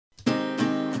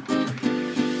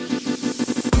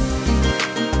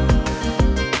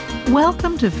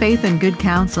Welcome to Faith and Good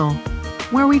Counsel,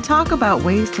 where we talk about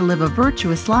ways to live a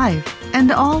virtuous life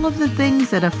and all of the things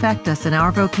that affect us in our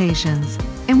vocations,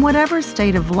 in whatever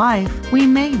state of life we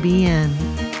may be in.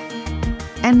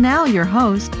 And now your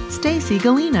host, Stacy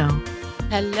Galino.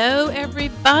 Hello,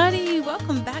 everybody.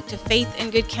 Welcome back to Faith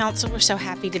and Good Counsel. We're so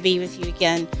happy to be with you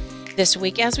again this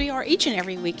week, as we are each and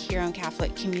every week here on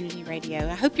Catholic Community Radio.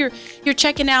 I hope you're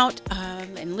checking out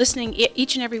and listening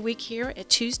each and every week here at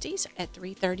Tuesdays at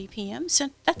 3:30 p.m.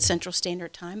 That's Central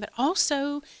Standard Time. But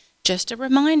also, just a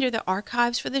reminder, the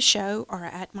archives for the show are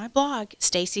at my blog,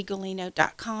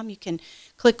 stacygalino.com. You can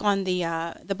click on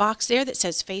the box there that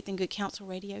says Faith and Good Counsel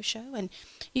Radio Show, and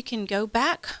you can go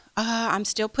back. I'm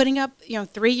still putting up,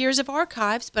 3 years of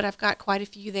archives, but I've got quite a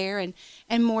few there and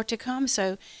more to come.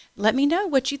 So let me know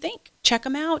what you think. Check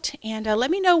them out, and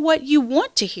let me know what you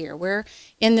want to hear. We're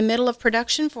in the middle of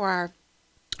production for our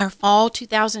fall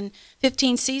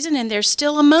 2015 season, and there's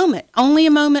still only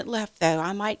a moment left, though.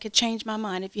 I could change my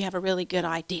mind if you have a really good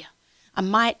idea.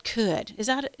 Could. Is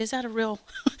that a real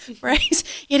phrase?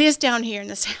 It is down here in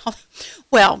the South.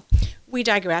 Well, we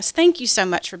digress. Thank you so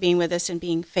much for being with us and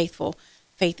being faithful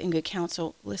Faith and Good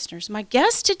Counsel listeners. My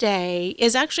guest today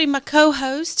is actually my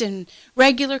co-host and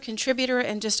regular contributor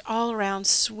and just all-around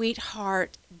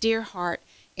sweetheart, dear heart,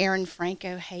 Erin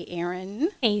Franco. Hey, Erin.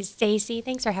 Hey, Stacy.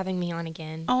 Thanks for having me on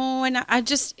again. Oh, and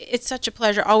it's such a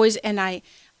pleasure always, and I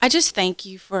just thank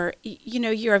you for,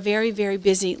 you're a very, very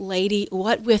busy lady.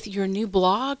 What with your new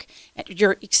blog,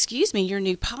 your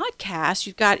new podcast,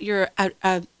 you've got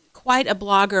quite a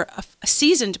blogger, a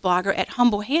seasoned blogger at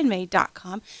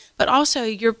humblehandmade.com, but also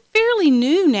you're fairly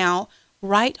new now,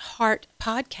 Right Heart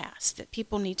podcast that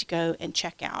people need to go and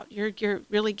check out. You're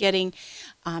really getting,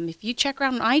 if you check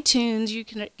around on iTunes, you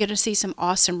can get to see some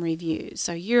awesome reviews.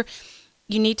 So you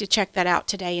need to check that out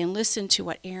today and listen to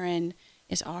what Erin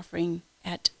is offering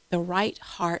at the Right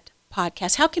Heart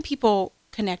podcast. How can people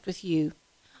connect with you?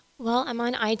 Well, I'm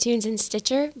on iTunes and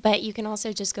Stitcher, but you can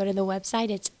also just go to the website.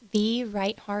 It's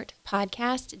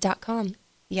therightheartpodcast.com.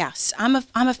 Yes, I'm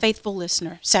a faithful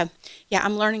listener. So, yeah,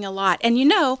 I'm learning a lot. And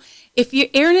if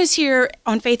Erin is here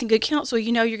on Faith and Good Counsel,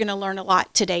 you're going to learn a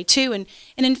lot today too. And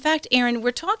in fact, Erin,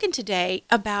 we're talking today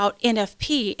about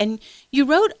NFP, and you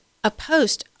wrote a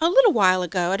post a little while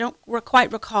ago. I don't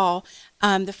quite recall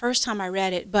the first time I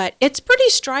read it, but it's pretty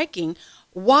striking.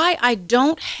 Why I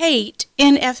don't hate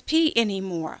NFP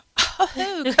anymore.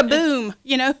 Oh, kaboom,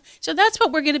 So that's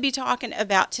what we're going to be talking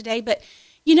about today. But,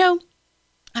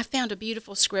 I found a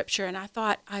beautiful scripture, and I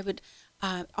thought I would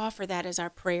offer that as our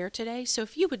prayer today. So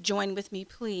if you would join with me,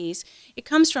 please. It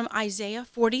comes from Isaiah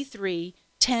 43,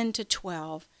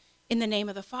 10-12. In the name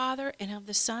of the Father, and of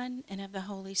the Son, and of the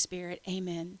Holy Spirit.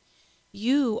 Amen.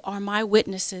 You are my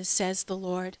witnesses, says the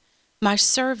Lord, my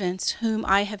servants whom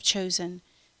I have chosen,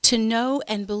 to know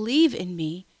and believe in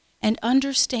me, and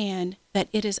understand that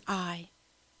it is I.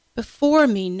 Before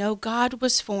me no God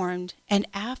was formed, and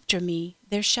after me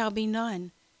there shall be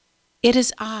none. It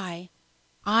is I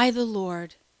the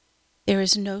Lord. There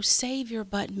is no Savior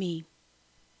but me.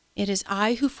 It is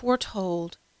I who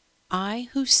foretold, I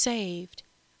who saved.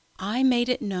 I made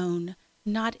it known,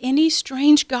 not any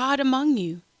strange God among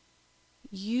you.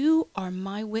 You are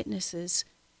my witnesses,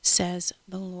 says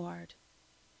the Lord.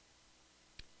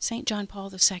 St. John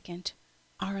Paul II,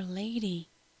 Our Lady,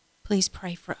 please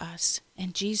pray for us.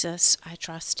 And Jesus, I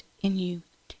trust in you.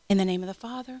 In the name of the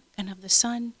Father, and of the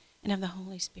Son, and of the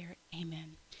Holy Spirit.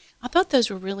 Amen. I thought those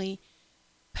were really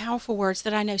powerful words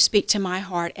that I know speak to my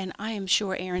heart, and I am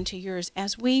sure, Erin, to yours,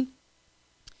 as we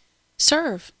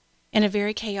serve in a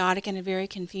very chaotic and a very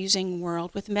confusing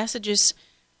world with messages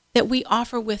that we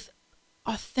offer with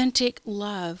authentic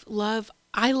love.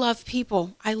 I love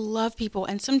people.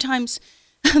 And sometimes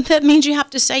that means you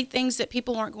have to say things that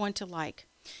people aren't going to like.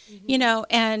 Mm-hmm.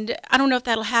 And I don't know if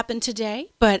that'll happen today,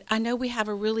 but I know we have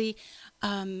a really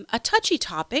a touchy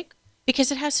topic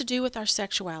because it has to do with our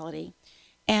sexuality.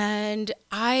 And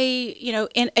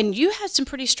and you had some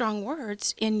pretty strong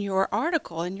words in your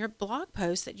article, in your blog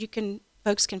post that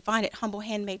folks can find at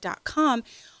humblehandmade.com,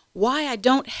 why I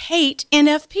don't hate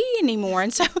NFP anymore.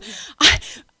 And so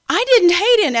I didn't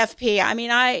hate NFP. I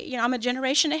mean, I'm a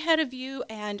generation ahead of you,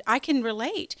 and I can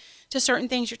relate to certain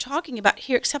things you're talking about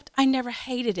here, except I never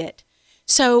hated it.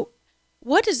 So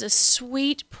what is a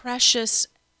sweet, precious,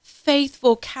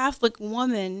 faithful Catholic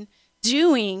woman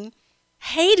doing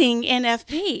hating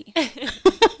NFP?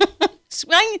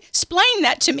 Explain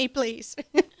that to me, please.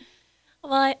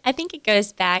 Well, I think it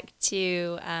goes back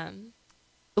to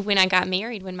when I got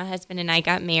married, when my husband and I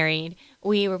got married.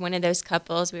 We were one of those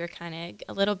couples. We were kind of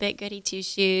a little bit goody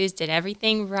two-shoes, did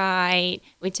everything right.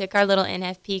 We took our little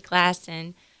NFP class,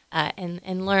 and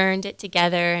and learned it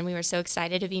together, and we were so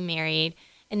excited to be married.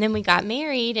 And then we got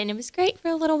married, and it was great for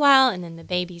a little while, and then the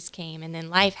babies came, and then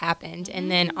life happened,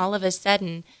 and then all of a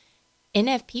sudden,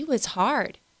 NFP was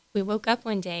hard. We woke up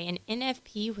one day, and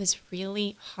NFP was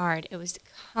really hard. It was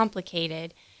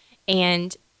complicated,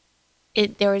 and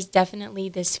there was definitely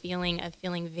this feeling of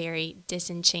feeling very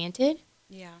disenchanted.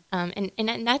 Yeah. And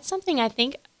that's something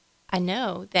I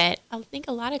know that I think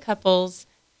a lot of couples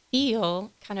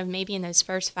feel kind of maybe in those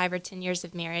first 5 or 10 years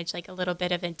of marriage, like a little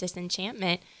bit of a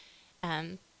disenchantment.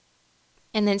 And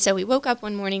then so we woke up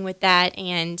one morning with that,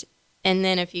 and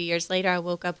then a few years later I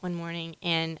woke up one morning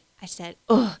and I said,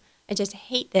 oh, I just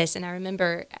hate this. And I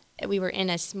remember we were in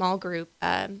a small group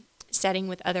setting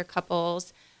with other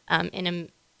couples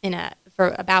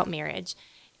for about marriage,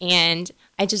 and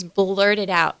I just blurted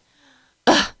out,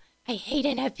 ugh, I hate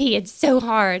NFP. It's so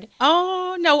hard.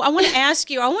 Oh, no, I want to ask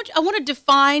you, I want to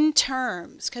define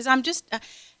terms, because I'm just,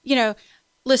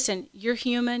 listen, you're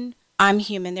human, I'm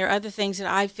human. There are other things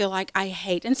that I feel like I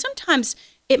hate. And sometimes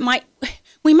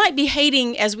we might be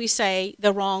hating, as we say,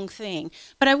 the wrong thing.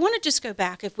 But I want to just go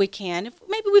back, if we can. If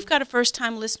maybe we've got a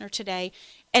first-time listener today,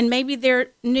 and maybe they're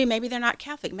new, maybe they're not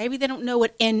Catholic, maybe they don't know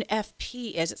what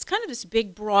NFP is. It's kind of this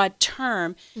big, broad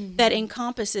term that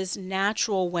encompasses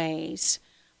natural ways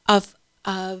of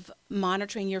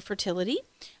monitoring your fertility,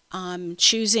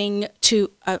 choosing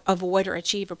to avoid or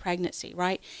achieve a pregnancy,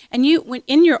 right? And when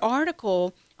in your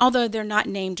article, although they're not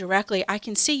named directly, I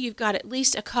can see you've got at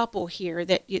least a couple here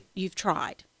that you've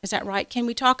tried. Is that right? Can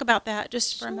we talk about that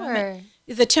just for a moment?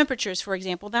 The temperatures, for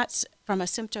example, that's from a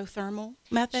symptothermal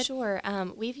method? Sure.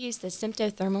 We've used the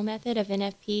symptothermal method of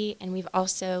NFP, and we've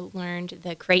also learned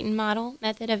the Creighton model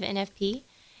method of NFP.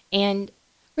 And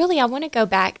really, I want to go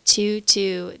back to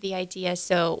the idea,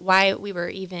 so why we were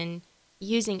even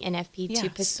using NFP to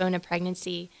postpone a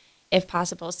pregnancy if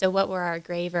possible. So what were our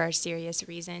grave or our serious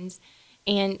reasons?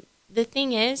 And the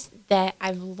thing is that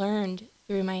I've learned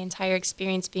through my entire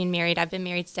experience being married. I've been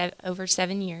married over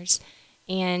 7 years.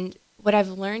 And what I've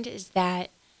learned is that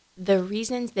the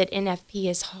reasons that NFP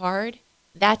is hard,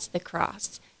 that's the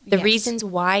cross. The reasons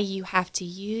why you have to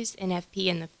use NFP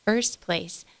in the first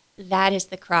place, that is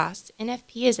the cross.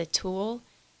 NFP is a tool.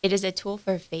 It is a tool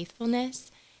for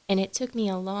faithfulness. And it took me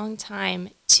a long time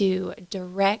to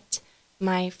direct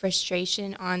my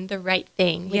frustration on the right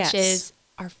thing, which is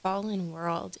our fallen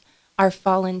world, our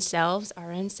fallen selves,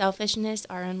 our own selfishness,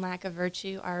 our own lack of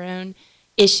virtue, our own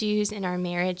issues in our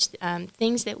marriage,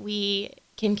 things that we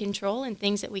can control and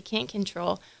things that we can't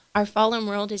control. Our fallen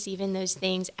world is even those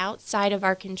things outside of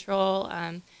our control,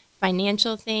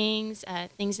 financial things,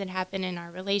 things that happen in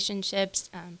our relationships,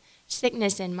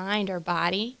 sickness in mind or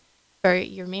body for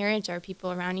your marriage or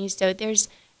people around you. So there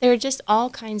are just all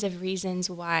kinds of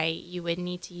reasons why you would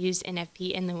need to use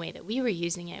NFP in the way that we were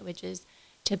using it, which is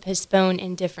to postpone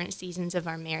in different seasons of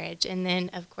our marriage. And then,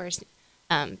 of course,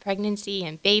 pregnancy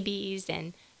and babies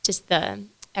and just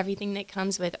everything that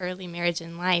comes with early marriage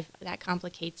and life, that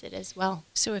complicates it as well.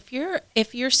 So if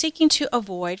you're seeking to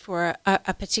avoid for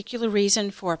a particular reason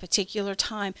for a particular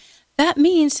time, that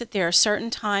means that there are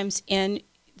certain times in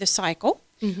the cycle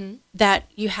that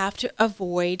you have to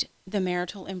avoid the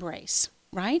marital embrace,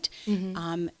 right?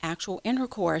 Actual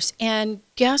intercourse. And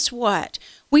guess what?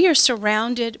 We are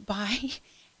surrounded by,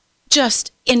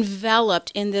 just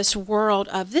enveloped in this world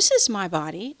of, this is my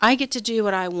body. I get to do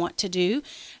what I want to do.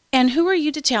 And who are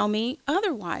you to tell me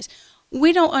otherwise?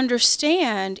 We don't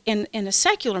understand in a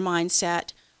secular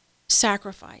mindset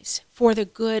sacrifice for the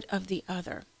good of the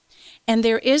other. And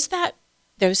there is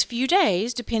those few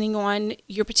days, depending on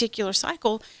your particular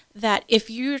cycle, that if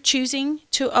you're choosing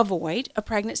to avoid a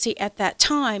pregnancy at that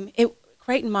time,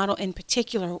 Creighton model in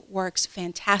particular works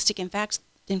fantastic. In fact,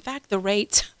 the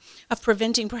rates of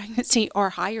preventing pregnancy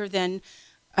are higher than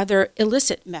other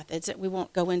illicit methods that we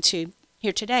won't go into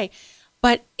here today.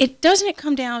 But doesn't it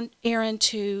come down, Erin,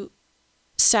 to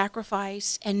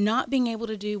sacrifice and not being able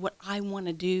to do what I want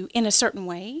to do in a certain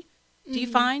way? Do you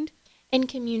find? And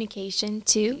communication,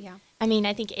 too. Yeah. I mean,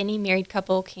 I think any married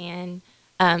couple can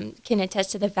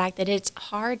attest to the fact that it's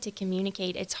hard to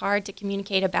communicate. It's hard to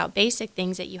communicate about basic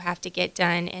things that you have to get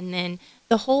done. And then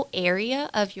the whole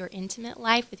area of your intimate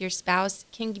life with your spouse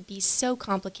can be so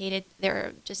complicated. There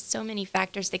are just so many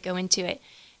factors that go into it.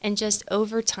 And just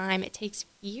over time, it takes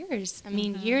years. I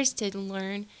mean, years to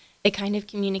learn the kind of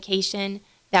communication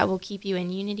that will keep you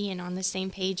in unity and on the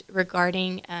same page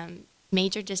regarding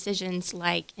major decisions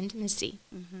like intimacy.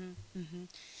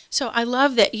 So I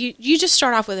love that you just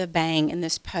start off with a bang in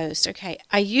this post. Okay,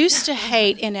 I used to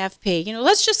hate NFP.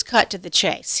 Let's just cut to the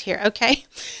chase here, okay?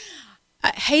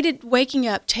 I hated waking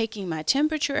up, taking my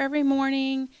temperature every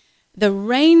morning, the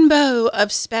rainbow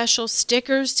of special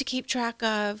stickers to keep track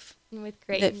of. With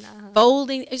Creighton.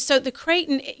 Folding. So the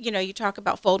Creighton, you talk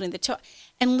about folding the toe.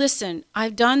 And listen,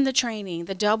 I've done the training,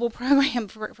 the double program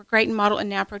for Creighton Model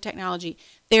and NAPRO technology.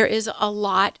 There is a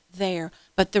lot there,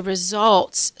 but the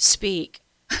results speak.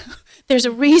 There's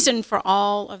a reason for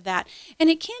all of that. And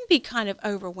it can be kind of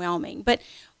overwhelming. But,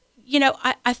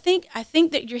 I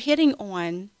think that you're hitting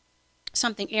on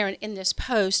something, Erin, in this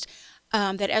post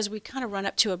that as we kind of run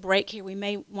up to a break here, we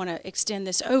may want to extend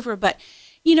this over. But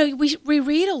we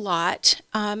read a lot,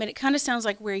 and it kind of sounds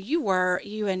like where you were,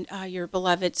 you and your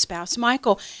beloved spouse,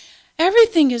 Michael.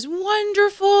 Everything is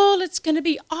wonderful. It's going to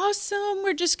be awesome.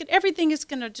 Everything is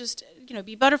going to just,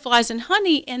 be butterflies and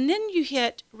honey. And then you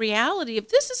hit reality of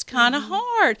this is kind of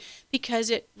hard because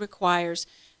it requires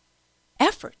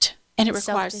effort and it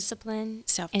requires self-discipline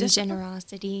and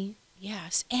generosity.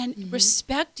 Yes, and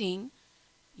respecting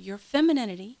your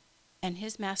femininity and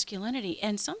his masculinity.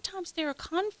 And sometimes there are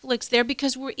conflicts there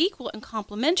because we're equal and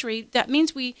complementary. That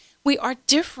means we are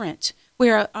different. We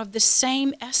are of the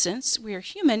same essence. We are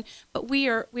human, but we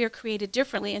are created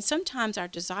differently. And sometimes our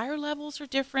desire levels are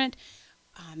different,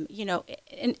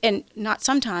 and not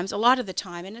sometimes, a lot of the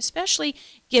time, and especially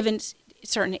given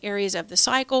certain areas of the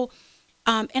cycle.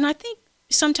 And I think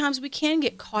sometimes we can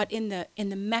get caught in the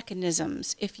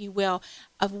mechanisms, if you will,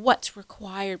 of what's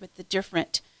required with the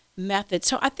different methods.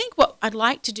 So I think what I'd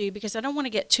like to do, because I don't want to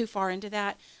get too far into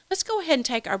that, let's go ahead and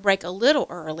take our break a little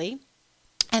early,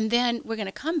 and then we're going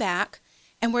to come back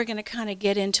and we're going to kind of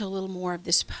get into a little more of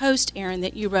this post, Erin,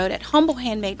 that you wrote at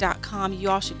humblehandmade.com. You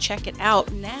all should check it out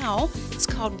now. It's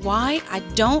called Why I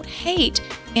Don't Hate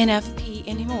NFP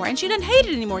Anymore. And she doesn't hate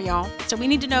it anymore, y'all. So we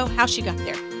need to know how she got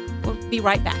there. We'll be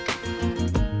right back.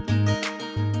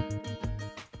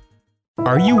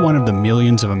 Are you one of the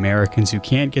millions of Americans who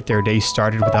can't get their day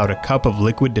started without a cup of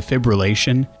liquid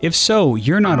defibrillation? If so,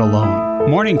 you're not alone.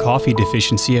 Morning coffee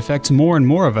deficiency affects more and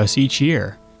more of us each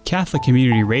year. Catholic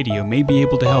Community Radio may be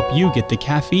able to help you get the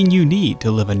caffeine you need to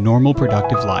live a normal,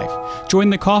 productive life. Join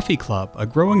the Coffee Club, a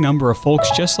growing number of folks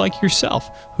just like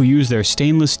yourself who use their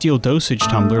stainless steel dosage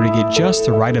tumbler to get just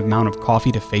the right amount of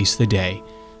coffee to face the day.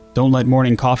 Don't let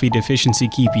morning coffee deficiency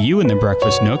keep you in the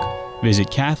breakfast nook. Visit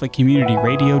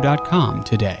CatholicCommunityRadio.com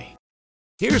today.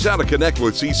 Here's how to connect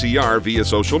with CCR via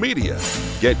social media.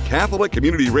 Get Catholic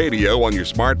Community Radio on your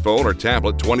smartphone or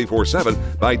tablet 24/7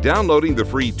 by downloading the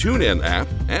free TuneIn app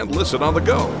and listen on the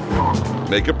go.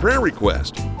 Make a prayer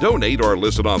request, donate, or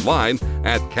listen online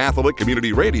at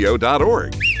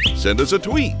CatholicCommunityRadio.org. Send us a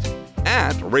tweet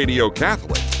at Radio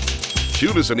Catholic.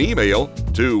 Shoot us an email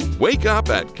to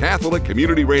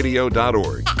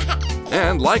wakeup@CatholicCommunityRadio.org.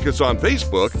 And like us on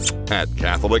Facebook at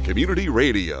Catholic Community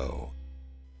Radio.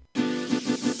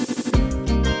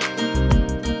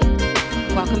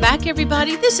 Welcome back,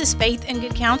 everybody. This is Faith and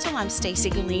Good Counsel. I'm Stacy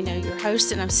Galino, your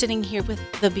host, and I'm sitting here with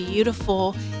the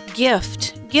beautiful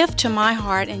gift to my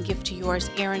heart and gift to yours,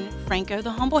 Erin Franco,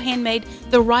 the humble handmaid,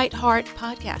 the Right Heart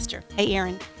podcaster. Hey,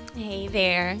 Erin. Hey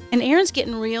there. And Erin's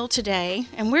getting real today,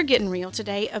 and we're getting real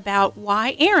today about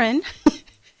why Erin,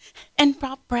 and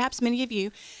perhaps many of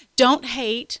you, don't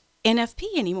hate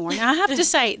NFP anymore. Now, I have to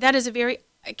say, that is a very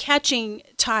catching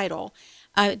title.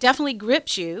 It definitely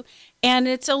grips you. And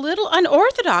it's a little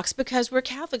unorthodox because we're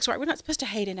Catholics, right? We're not supposed to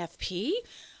hate NFP.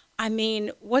 I mean,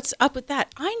 what's up with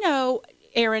that? I know,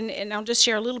 Erin, and I'll just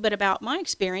share a little bit about my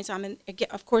experience. I'm,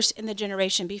 of course, in the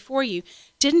generation before you.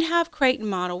 Didn't have Creighton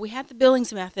Model. We had the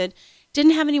Billings method.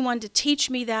 Didn't have anyone to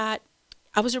teach me that.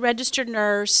 I was a registered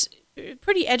nurse,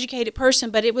 pretty educated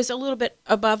person, but it was a little bit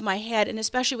above my head, and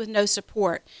especially with no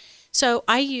support. So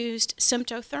I used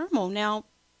Symptothermal. Now,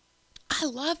 I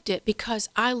loved it because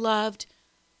I loved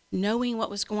knowing what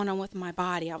was going on with my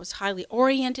body. I was highly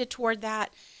oriented toward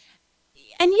that.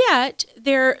 And yet,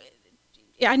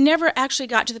 I never actually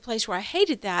got to the place where I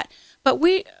hated that. But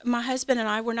my husband and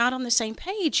I were not on the same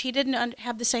page. He didn't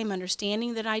have the same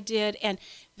understanding that I did, and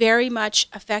very much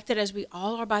affected, as we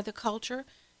all are, by the culture,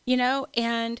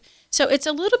 And so it's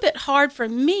a little bit hard for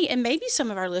me, and maybe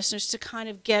some of our listeners, to kind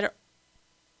of get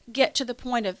to the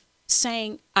point of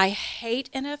saying, I hate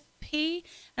NFP.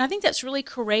 And I think that's really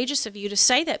courageous of you to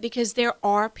say that, because there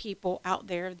are people out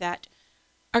there that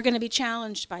are going to be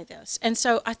challenged by this. And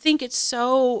so I think it's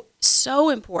so, so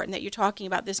important that you're talking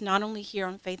about this, not only here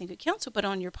on Faith and Good Counsel, but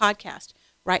on your podcast,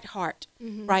 Right Heart,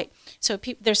 right? So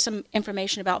there's some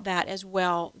information about that as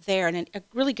well there, and a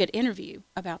really good interview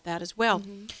about that as well.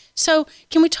 So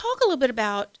can we talk a little bit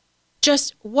about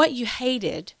just what you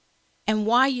hated and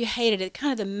why you hated it,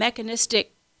 kind of the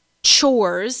mechanistic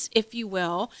chores, if you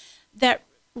will, that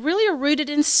really are rooted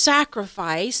in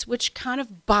sacrifice, which kind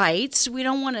of bites. We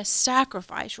don't want to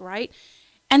sacrifice, right?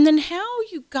 And then how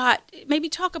you got, maybe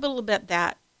talk a little bit about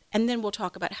that, and then we'll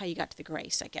talk about how you got to the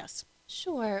grace, I guess.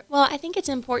 Sure. Well, I think it's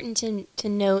important to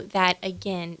note that,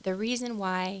 again, the reason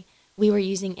why we were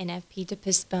using NFP to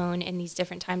postpone in these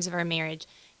different times of our marriage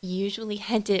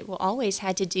always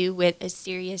had to do with a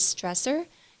serious stressor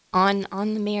on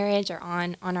the marriage or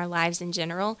on our lives in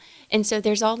general. And so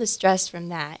there's all the stress from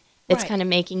that's Right. kind of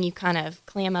making you kind of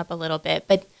clam up a little bit.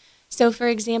 But so, for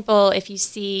example, if you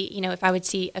see, if I would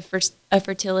see a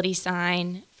fertility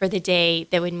sign for the day,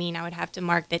 that would mean I would have to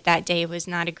mark that day was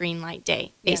not a green light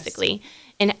day, basically. Yes.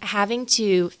 And having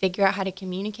to figure out how to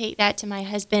communicate that to my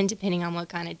husband, depending on what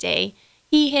kind of day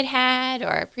he had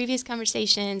or previous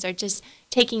conversations, or just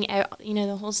taking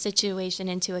the whole situation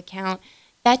into account,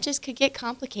 that just could get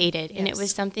complicated. Yes. And it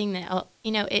was something that,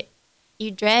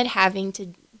 you dread having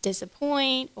to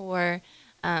disappoint, or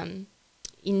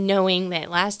knowing that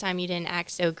last time you didn't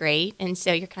act so great, and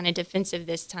so you're kind of defensive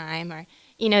this time, or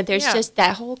there's just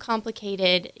that whole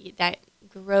complicated, that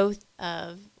growth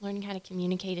of learning how to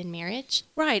communicate in marriage.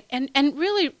 Right. And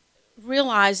really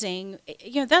realizing,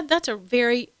 that's a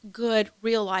very good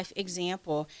real life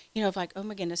example, of like, oh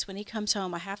my goodness, when he comes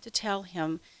home, I have to tell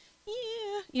him,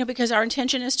 because our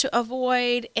intention is to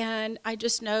avoid, and I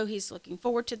just know he's looking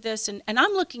forward to this, and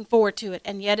I'm looking forward to it,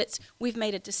 and yet we've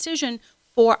made a decision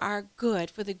for our good,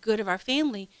 for the good of our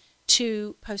family,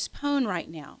 to postpone right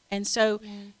now. And so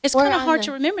it's kind of hard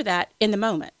to remember that in the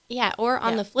moment. Yeah, or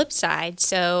on the flip side,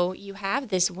 so you have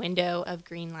this window of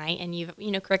green light, and you've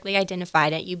correctly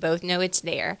identified it. You both know it's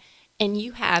there, and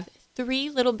you have 3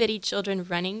 little bitty children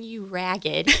running you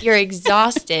ragged. You're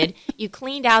exhausted. You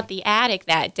cleaned out the attic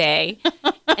that day,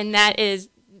 and that is,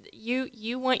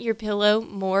 you want your pillow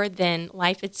more than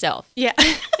life itself. Yeah.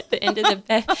 At the end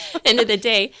of the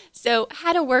day. So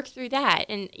how to work through that?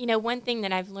 And one thing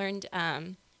that I've learned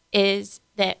is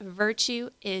that virtue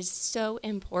is so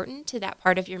important to that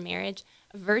part of your marriage.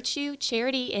 Virtue,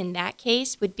 charity in that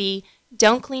case would be,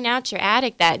 don't clean out your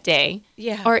attic that day.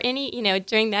 Yeah. Or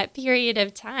during that period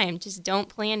of time. Just don't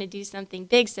plan to do something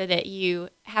big so that you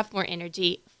have more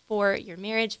energy for your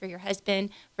marriage, for your husband,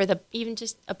 for even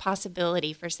just a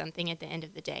possibility for something at the end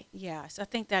of the day. Yes, I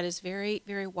think that is very,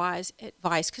 very wise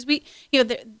advice, because we,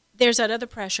 there's that other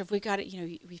pressure of we got to,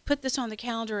 we put this on the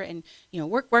calendar and,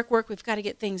 work, we've got to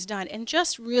get things done. And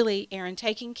just really, Erin,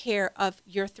 taking care of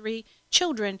your 3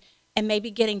 children and maybe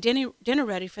getting dinner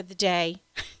ready for the day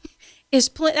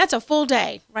that's a full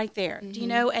day right there,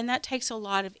 Mm-hmm. And that takes a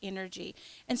lot of energy.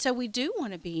 And so we do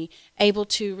want to be able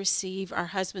to receive our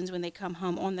husbands when they come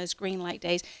home on those green light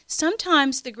days.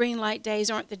 Sometimes the green light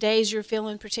days aren't the days you're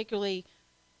feeling particularly,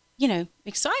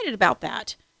 excited about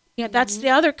that. That's the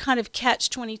other kind of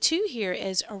catch-22 here,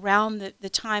 is around the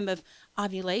time of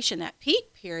ovulation, that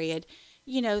peak period,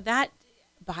 that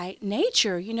by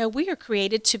nature, we are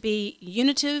created to be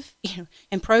unitive,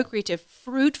 and procreative,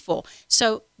 fruitful.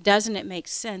 So doesn't it make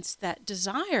sense that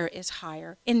desire is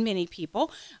higher in many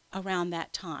people around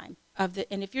that time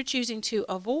and if you're choosing to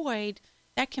avoid,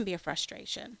 that can be a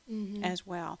frustration as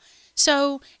well.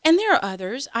 So, and there are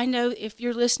others. I know if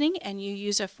you're listening and you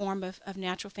use a form of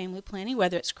natural family planning,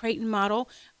 whether it's Creighton model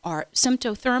or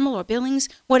symptothermal or Billings,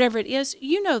 whatever it is,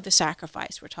 the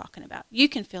sacrifice we're talking about. You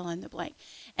can fill in the blank.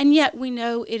 And yet we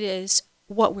know it is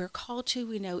what we're called to.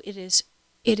 We know it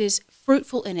is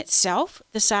fruitful in itself,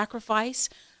 the sacrifice,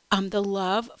 the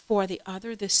love for the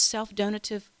other, the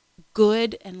self-donative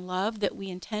good and love that we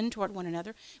intend toward one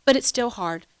another, but it's still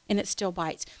hard and it still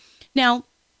bites. Now,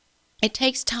 it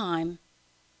takes time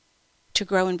to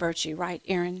grow in virtue, right,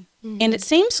 Erin? Mm-hmm. And it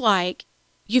seems like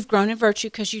you've grown in virtue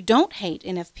because you don't hate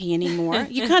NFP anymore.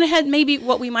 You kind of had maybe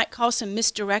what we might call some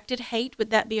misdirected hate. Would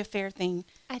that be a fair thing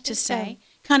to say?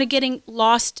 So. Kind of getting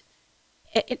lost,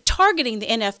 targeting the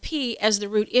NFP as the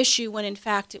root issue when in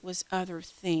fact it was other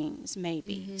things,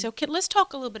 maybe. Mm-hmm. So let's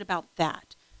talk a little bit about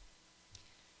that.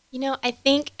 I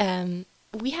think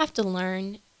we have to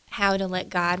learn how to let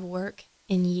God work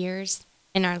in years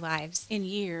in our lives. In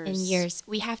years.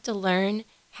 We have to learn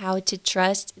how to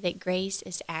trust that grace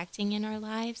is acting in our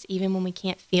lives, even when we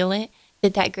can't feel it,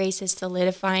 that grace is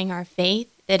solidifying our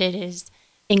faith, that it is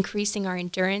increasing our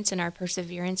endurance and our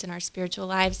perseverance in our spiritual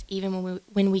lives, even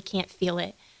when we can't feel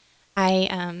it.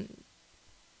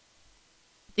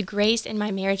 The grace in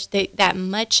my marriage, that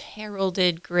much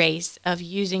heralded grace of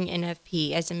using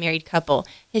NFP as a married couple,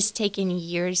 has taken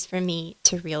years for me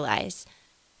to realize,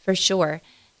 for sure.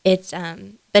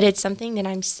 But it's something that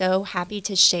I'm so happy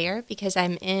to share, because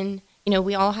I'm in,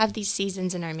 we all have these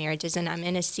seasons in our marriages, and I'm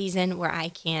in a season where I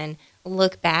can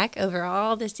look back over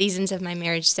all the seasons of my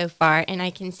marriage so far, and I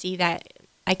can see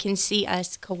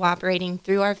us cooperating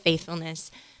through our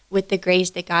faithfulness with the grace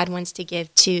that God wants to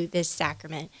give to this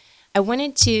sacrament. I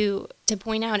wanted to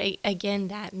point out again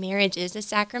that marriage is a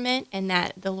sacrament, and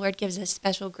that the Lord gives us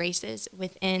special graces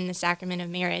within the sacrament of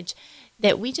marriage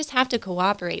that we just have to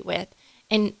cooperate with.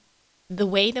 And the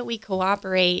way that we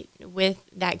cooperate with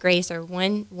that grace, or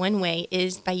one way,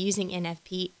 is by using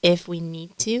NFP if we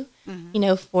need to,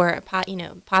 for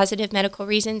positive medical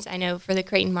reasons. I know for the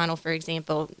Creighton model, for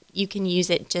example, you can use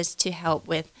it just to help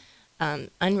with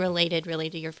unrelated really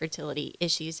to your fertility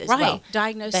issues as well. Right,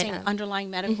 diagnosing underlying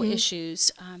medical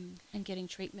issues and getting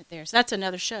treatment there. So that's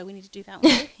another show. We need to do that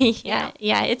one.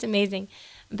 Yeah, it's amazing.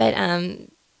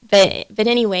 But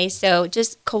anyway, so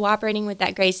just cooperating with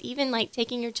that grace, even like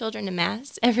taking your children to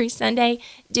Mass every Sunday,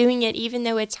 doing it even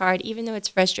though it's hard, even though it's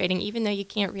frustrating, even though you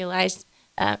can't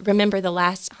remember the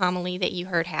last homily that you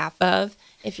heard half of,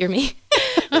 if you're me,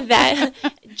 that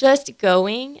just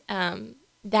going,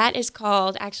 that is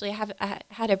called, actually, I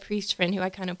had a priest friend who I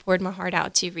kind of poured my heart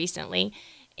out to recently,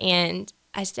 and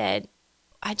I said,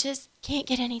 I just can't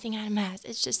get anything out of Mass.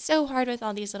 It's just so hard with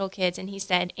all these little kids. And he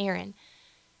said, Erin,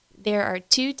 there are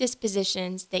 2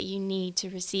 dispositions that you need to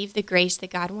receive the grace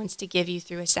that God wants to give you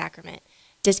through a sacrament.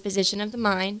 Disposition of the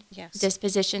mind, yes.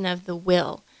 Disposition of the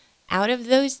will. Out of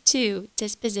those 2,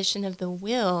 disposition of the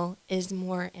will is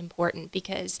more important,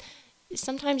 because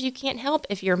sometimes you can't help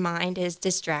if your mind is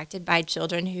distracted by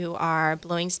children who are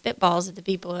blowing spitballs at the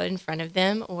people in front of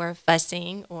them, or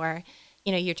fussing, or,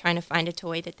 you're trying to find a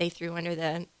toy that they threw under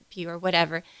the pew or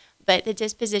whatever. But the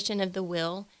disposition of the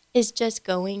will is just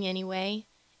going anyway.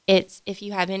 It's, if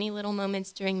you have any little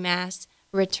moments during Mass,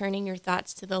 returning your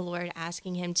thoughts to the Lord,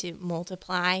 asking Him to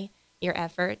multiply your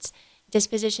efforts.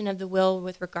 Disposition of the will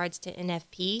with regards to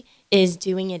NFP is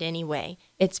doing it anyway.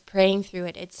 It's praying through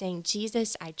it. It's saying,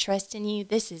 Jesus, I trust in you.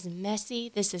 This is messy.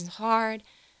 This is hard.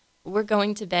 We're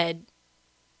going to bed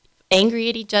angry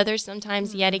at each other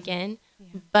sometimes yet again.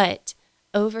 Yeah. But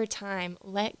over time,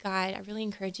 I really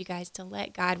encourage you guys to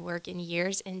let God work in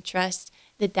years and trust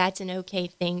that that's an okay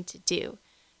thing to do.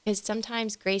 Because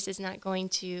sometimes grace is not going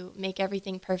to make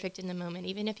everything perfect in the moment.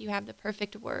 Even if you have the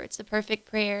perfect words, the perfect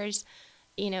prayers,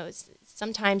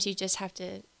 sometimes you just have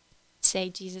to say,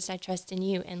 Jesus, I trust in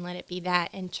you, and let it be that.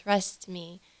 And trust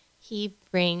me, He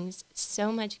brings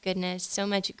so much goodness, so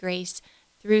much grace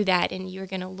through that. And you're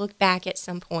going to look back at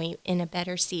some point in a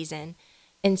better season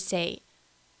and say,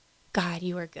 God,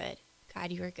 you are good.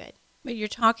 God, you are good. But you're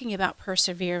talking about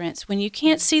perseverance when you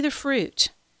can't see the fruit.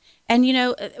 And,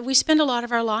 we spend a lot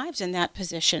of our lives in that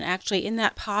position, actually, in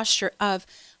that posture of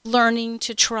learning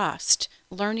to trust,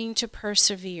 learning to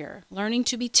persevere, learning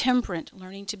to be temperate,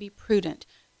 learning to be prudent,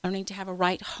 learning to have a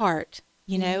right heart,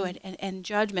 and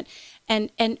judgment,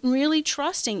 and really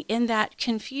trusting in that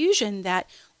confusion that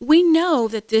we know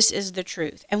that this is the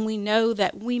truth, and we know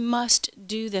that we must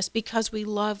do this because we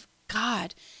love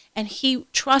God, and He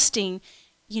trusting,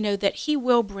 that He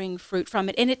will bring fruit from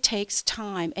it, and it takes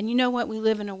time. And you know what? We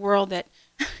live in a world that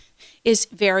is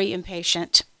very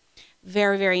impatient.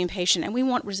 Very, very impatient, and we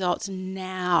want results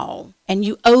now, and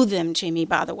you owe them to me,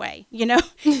 by the way,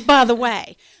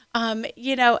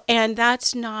 and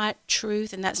that's not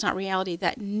truth, and that's not reality.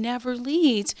 That never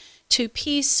leads to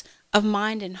peace of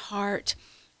mind and heart,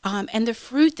 and the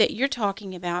fruit that you're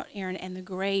talking about, Erin, and the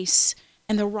grace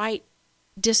and the right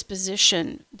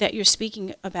disposition that you're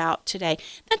speaking about today.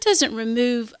 That doesn't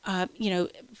remove,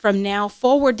 from now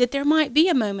forward that there might be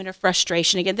a moment of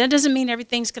frustration again. That doesn't mean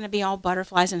everything's going to be all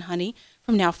butterflies and honey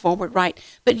from now forward, right?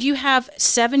 But you have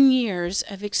 7 years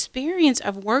of experience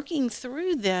of working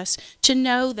through this to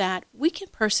know that we can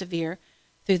persevere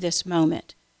through this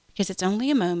moment, because it's only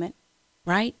a moment,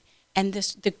 right? And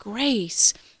the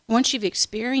grace, once you've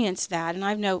experienced that,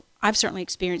 and I've certainly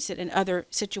experienced it in other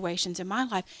situations in my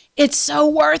life, it's so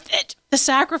worth it. The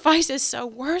sacrifice is so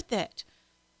worth it.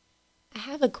 I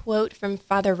have a quote from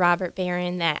Father Robert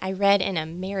Barron that I read in a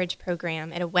marriage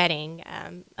program at a wedding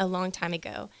a long time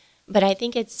ago, but I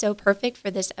think it's so perfect for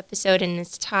this episode and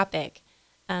this topic.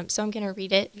 So I'm going to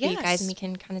read it for you guys, and we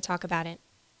can kind of talk about it.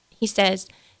 He says,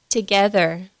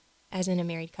 together, as in a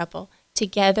married couple,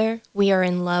 together we are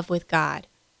in love with God.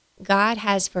 God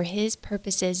has for His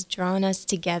purposes drawn us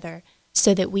together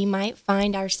so that we might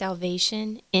find our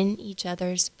salvation in each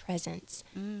other's presence,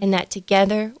 and that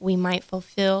together we might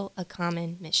fulfill a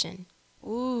common mission.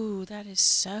 Ooh, that is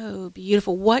so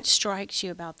beautiful. What strikes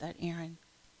you about that, Erin?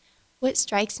 What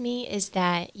strikes me is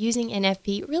that using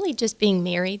NFP, really just being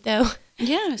married though,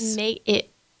 yes,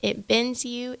 it bends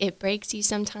you, it breaks you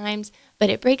sometimes, but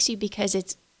it breaks you because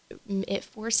it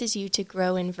forces you to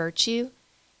grow in virtue.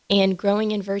 And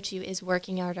growing in virtue is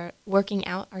working out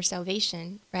our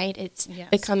salvation, right? It's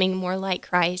becoming more like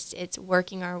Christ. It's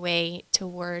working our way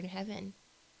toward heaven.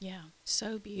 Yeah,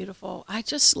 so beautiful. I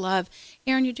just love,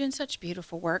 Erin, you're doing such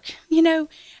beautiful work. You know,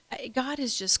 God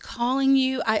is just calling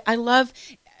you. I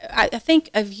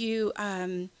think of you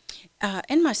and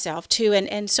myself too,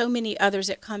 and so many others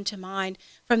that come to mind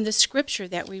from the scripture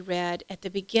that we read at the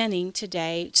beginning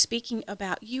today, speaking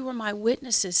about, you are my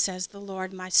witnesses, says the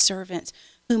Lord, my servants,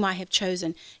 whom I have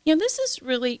chosen. You know, this is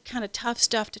really kind of tough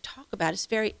stuff to talk about. It's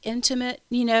very intimate,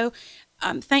 you know.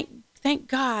 Thank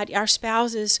God our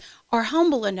spouses are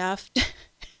humble enough.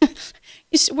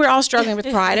 We're all struggling with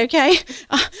pride, okay?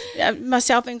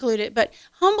 Myself included, but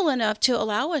humble enough to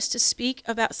allow us to speak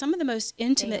about some of the most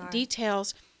intimate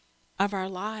details of our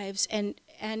lives, and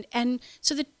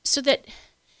so that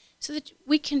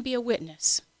we can be a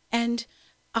witness. And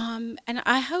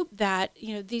I hope that,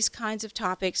 you know, these kinds of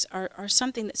topics are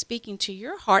something that's speaking to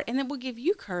your heart, and that will give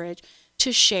you courage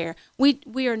to share.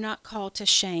 We are not called to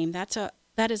shame. That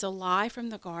is a lie from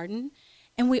the garden,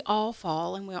 and we all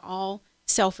fall, and we're all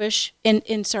selfish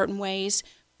in certain ways,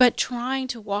 but trying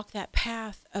to walk that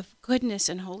path of goodness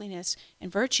and holiness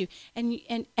and virtue,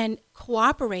 and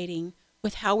cooperating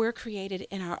with how we're created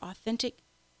in our authentic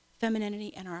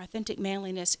femininity and our authentic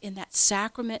manliness in that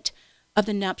sacrament of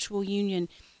the nuptial union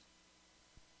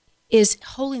is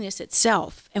holiness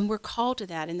itself, and we're called to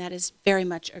that, and that is very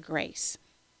much a grace.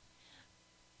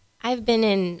 I've been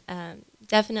in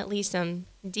definitely some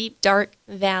deep, dark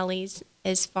valleys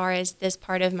as far as this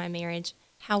part of my marriage.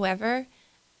 However,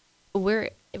 we're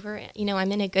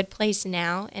I'm in a good place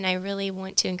now, and I really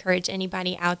want to encourage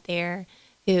anybody out there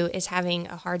who is having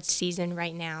a hard season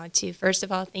right now to, first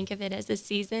of all, think of it as a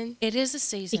season. It is a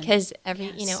season. Because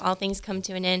all things come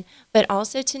to an end, but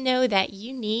also to know that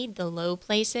you need the low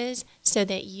places so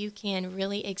that you can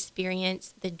really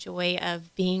experience the joy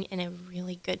of being in a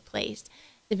really good place,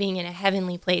 being in a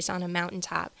heavenly place on a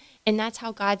mountaintop. And that's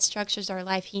how God structures our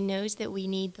life. He knows that we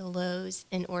need the lows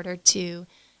in order to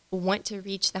want to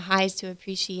reach the highs, to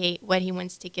appreciate what he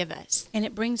wants to give us. And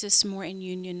it brings us more in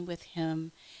union with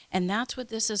him. And that's what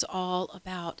this is all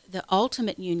about. The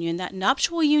ultimate union, that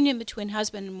nuptial union between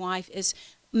husband and wife, is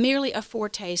merely a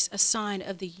foretaste, a sign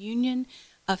of the union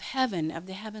of heaven, of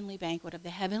the heavenly banquet, of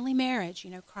the heavenly marriage.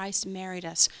 You know, Christ married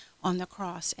us on the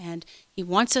cross, and he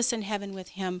wants us in heaven with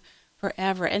him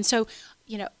forever. And so,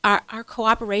 you know, our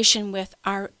cooperation with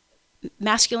our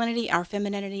masculinity, our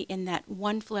femininity in that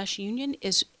one flesh union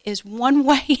is one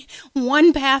way,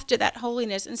 one path to that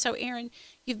holiness. And so, Erin,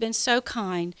 you've been so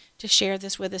kind to share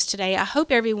this with us today. I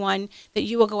hope everyone that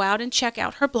you will go out and check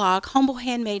out her blog,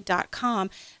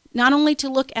 humblehandmaid.com, not only to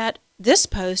look at this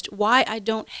post, Why I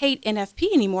Don't Hate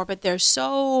NFP Anymore, but there's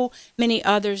so many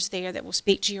others there that will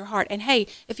speak to your heart. And hey,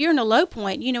 if you're in a low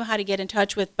point, you know how to get in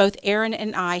touch with both Erin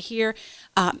and I here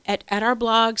at our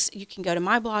blogs. You can go to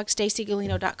my blog,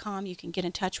 StacyGalino.com. You can get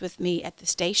in touch with me at the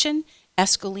station,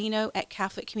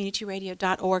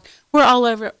 sgalino@CatholicCommunityRadio.org. We're all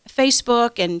over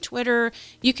Facebook and Twitter.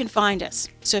 You can find us.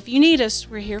 So if you need us,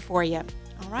 we're here for you.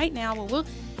 All right, now, we'll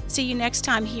see you next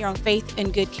time here on Faith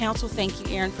and Good Counsel. Thank you,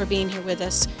 Erin, for being here with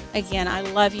us. Again, I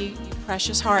love you, you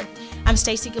precious heart. I'm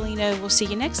Stacy Galino. We'll see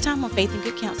you next time on Faith and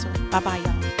Good Counsel. Bye-bye,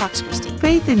 y'all. Fox Christine.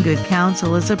 Faith and Good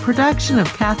Counsel is a production of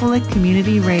Catholic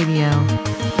Community Radio.